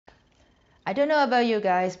I don't know about you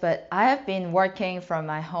guys, but I have been working from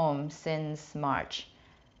my home since March,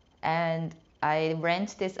 and I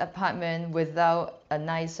rent this apartment without a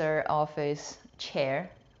nicer office chair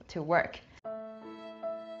to work.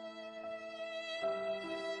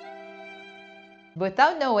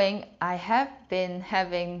 Without knowing, I have been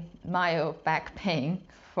having mild back pain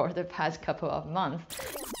for the past couple of months.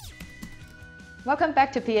 Welcome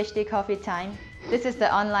back to PhD Coffee Time. This is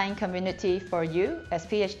the online community for you as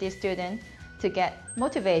PhD student to get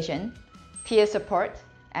motivation, peer support,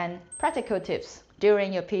 and practical tips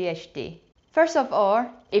during your PhD. First of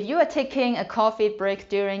all, if you are taking a coffee break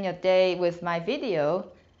during your day with my video,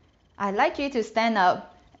 I'd like you to stand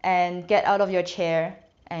up and get out of your chair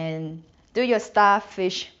and do your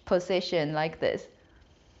starfish position like this.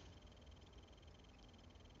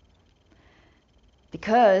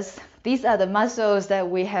 Because these are the muscles that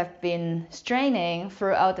we have been straining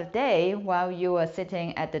throughout the day while you are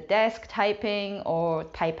sitting at the desk typing or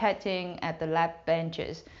pipetting at the lab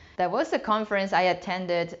benches. There was a conference I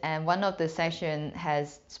attended, and one of the sessions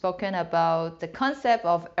has spoken about the concept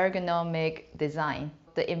of ergonomic design,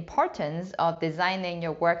 the importance of designing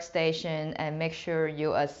your workstation and make sure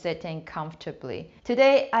you are sitting comfortably.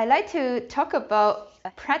 Today, I'd like to talk about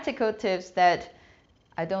practical tips that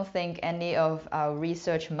I don't think any of our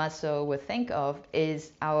research muscle would think of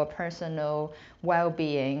is our personal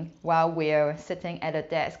well-being while we're sitting at a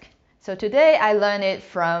desk. So today I learned it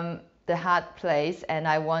from the hard place, and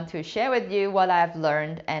I want to share with you what I've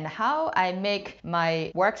learned and how I make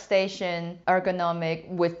my workstation ergonomic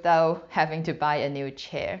without having to buy a new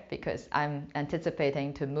chair, because I'm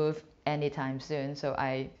anticipating to move anytime soon, so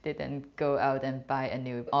I didn't go out and buy a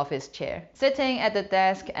new office chair. Sitting at the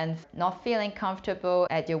desk and not feeling comfortable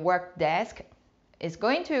at your work desk is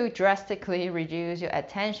going to drastically reduce your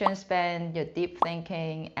attention span, your deep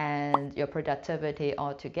thinking, and your productivity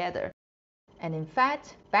altogether. And in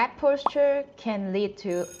fact, bad posture can lead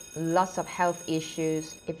to lots of health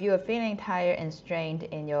issues. If you are feeling tired and strained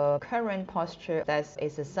in your current posture, that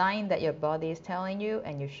is a sign that your body is telling you,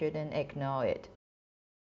 and you shouldn't ignore it.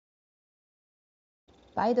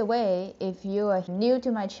 By the way, if you are new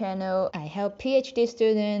to my channel, I help PhD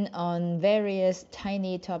students on various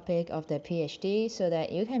tiny topics of their PhD so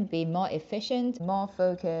that you can be more efficient, more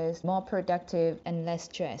focused, more productive, and less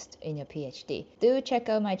stressed in your PhD. Do check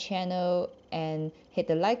out my channel and hit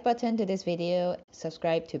the like button to this video.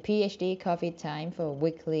 Subscribe to PhD Coffee Time for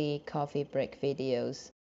weekly coffee break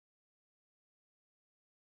videos.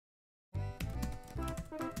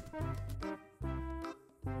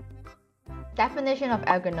 Definition of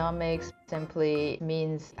ergonomics simply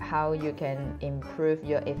means how you can improve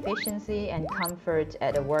your efficiency and comfort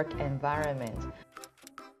at a work environment.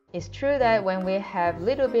 It's true that when we have a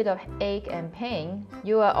little bit of ache and pain,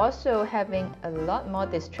 you are also having a lot more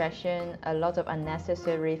distraction, a lot of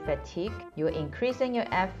unnecessary fatigue. You're increasing your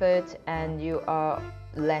effort and you are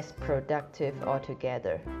less productive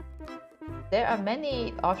altogether. There are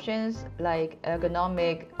many options like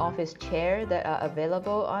ergonomic office chair that are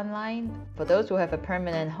available online. For those who have a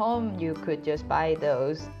permanent home, you could just buy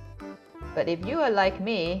those. But if you are like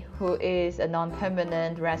me, who is a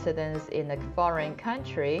non-permanent resident in a foreign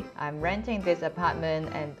country, I'm renting this apartment,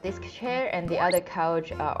 and this chair and the other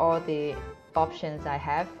couch are all the options I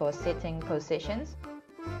have for sitting positions.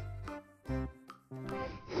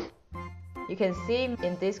 You can see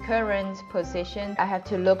in this current position, I have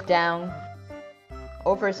to look down.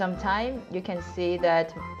 Over some time, you can see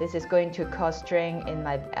that this is going to cause strain in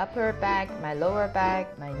my upper back, my lower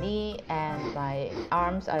back, my knee, and my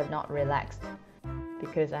arms are not relaxed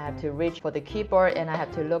because I have to reach for the keyboard and I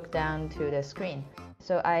have to look down to the screen.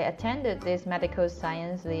 So I attended this medical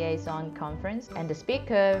science liaison conference, and the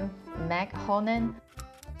speaker, Meg Honan,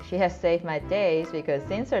 she has saved my days because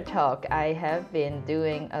since her talk, I have been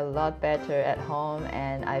doing a lot better at home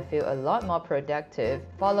and I feel a lot more productive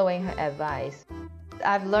following her advice.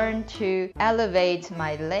 I've learned to elevate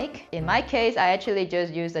my leg. In my case, I actually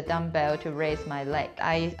just use a dumbbell to raise my leg.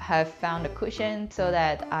 I have found a cushion so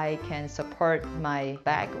that I can support my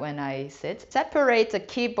back when I sit. Separate the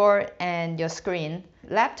keyboard and your screen.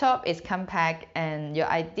 Laptop is compact and your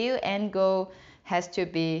ideal angle has to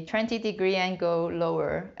be 20-degree angle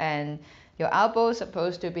lower, and your elbow is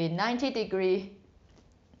supposed to be 90-degree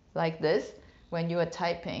like this when you are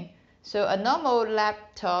typing. So a normal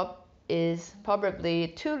laptop is probably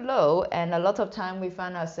too low, and a lot of time we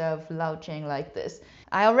find ourselves slouching like this.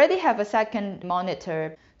 I already have a second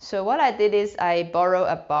monitor, so what I did is I borrowed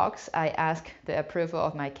a box. I asked the approval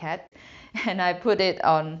of my cat and I put it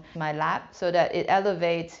on my lap so that it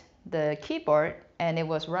elevates the keyboard, and it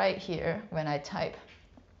was right here when I type.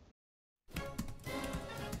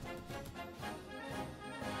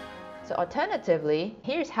 So alternatively,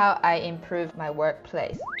 here's how I improve my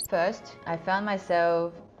workplace. First, I found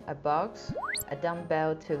myself a box, a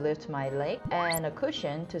dumbbell to lift my leg, and a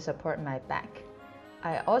cushion to support my back.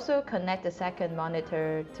 I also connect the second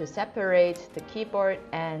monitor to separate the keyboard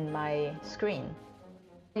and my screen.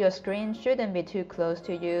 Your screen shouldn't be too close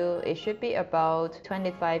to you. It should be about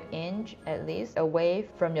 25 inch at least away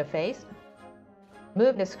from your face.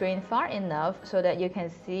 Move the screen far enough so that you can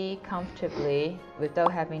see comfortably without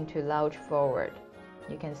having to lounge forward.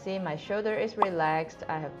 You can see my shoulder is relaxed,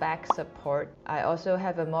 I have back support. I also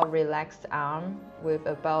have a more relaxed arm with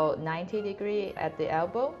about 90 degrees at the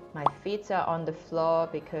elbow. My feet are on the floor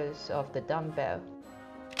because of the dumbbell.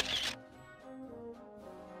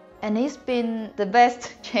 And it's been the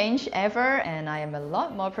best change ever, and I am a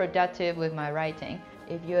lot more productive with my writing.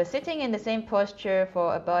 If you are sitting in the same posture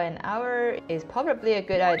for about an hour, it's probably a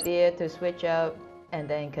good idea to switch up and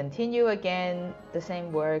then continue again the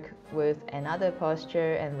same work with another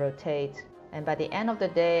posture and rotate. And by the end of the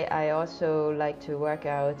day, I also like to work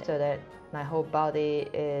out so that my whole body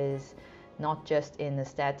is not just in a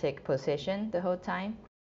static position the whole time.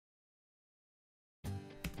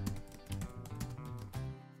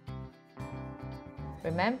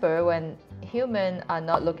 Remember, when humans are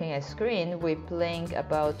not looking at screen, we blink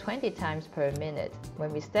about 20 times per minute.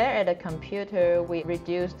 When we stare at a computer, we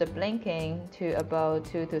reduce the blinking to about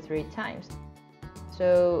 2 to 3 times.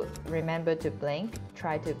 So remember to blink.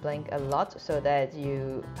 Try to blink a lot so that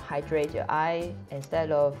you hydrate your eye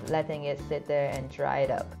instead of letting it sit there and dry it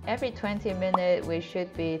up. Every 20 minutes, we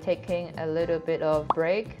should be taking a little bit of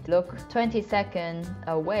break. Look 20 seconds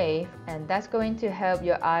away, and that's going to help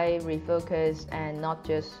your eye refocus and not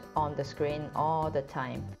just on the screen all the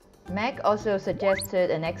time. Meg also suggested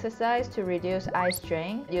an exercise to reduce eye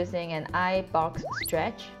strain using an eye box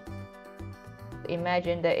stretch.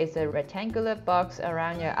 Imagine there is a rectangular box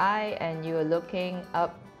around your eye and you are looking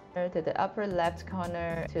up to the upper left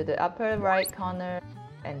corner, to the upper right corner,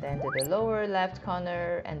 and then to the lower left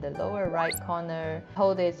corner and the lower right corner.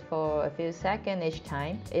 Hold this for a few seconds each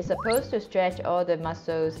time. It's supposed to stretch all the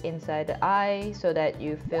muscles inside the eye so that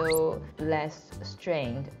you feel less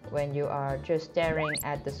strained when you are just staring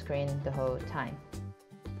at the screen the whole time.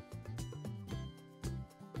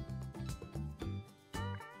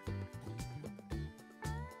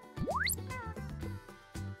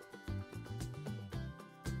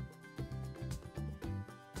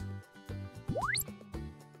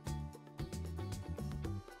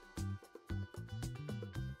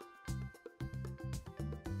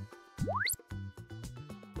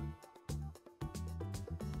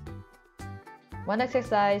 One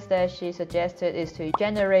exercise that she suggested is to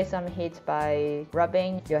generate some heat by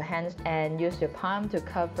rubbing your hands and use your palm to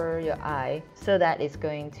cover your eye so that it's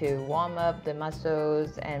going to warm up the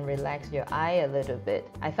muscles and relax your eye a little bit.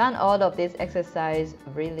 I found all of this exercise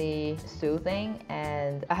really soothing,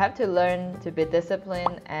 and I have to learn to be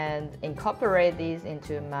disciplined and incorporate these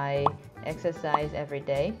into my exercise every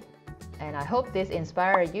day. And I hope this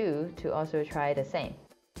inspires you to also try the same.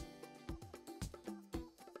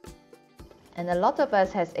 And a lot of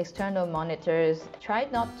us has external monitors. Try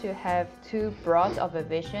not to have too broad of a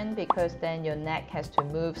vision because then your neck has to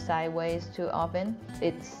move sideways too often.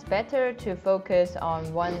 It's better to focus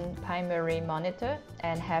on one primary monitor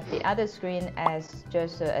and have the other screen as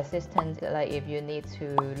just an assistant, like if you need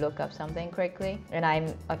to look up something quickly. And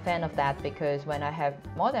I'm a fan of that because when I have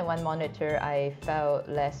more than one monitor, I felt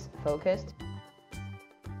less focused.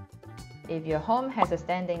 If your home has a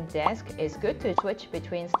standing desk, it's good to switch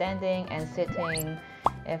between standing and sitting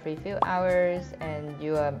every few hours, and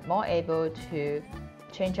you are more able to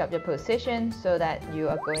change up your position so that you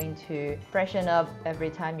are going to freshen up every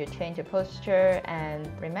time you change your posture. And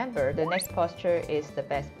remember, the next posture is the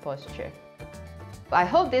best posture. I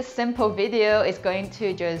hope this simple video is going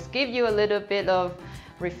to just give you a little bit of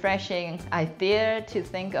refreshing idea to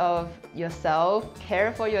think of yourself,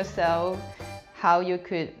 care for yourself, how you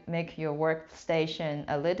could make your workstation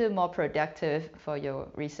a little more productive for your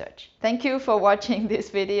research. Thank you for watching this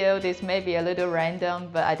video. This may be a little random,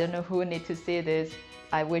 but I don't know who needs to see this.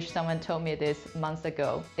 I wish someone told me this months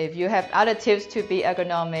ago. If you have other tips to be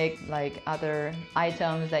ergonomic, like other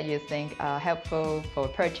items that you think are helpful for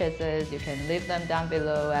purchases, you can leave them down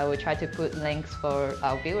below. I will try to put links for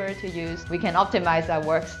our viewer to use. We can optimize our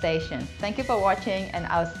workstation. Thank you for watching, and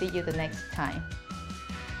I'll see you the next time.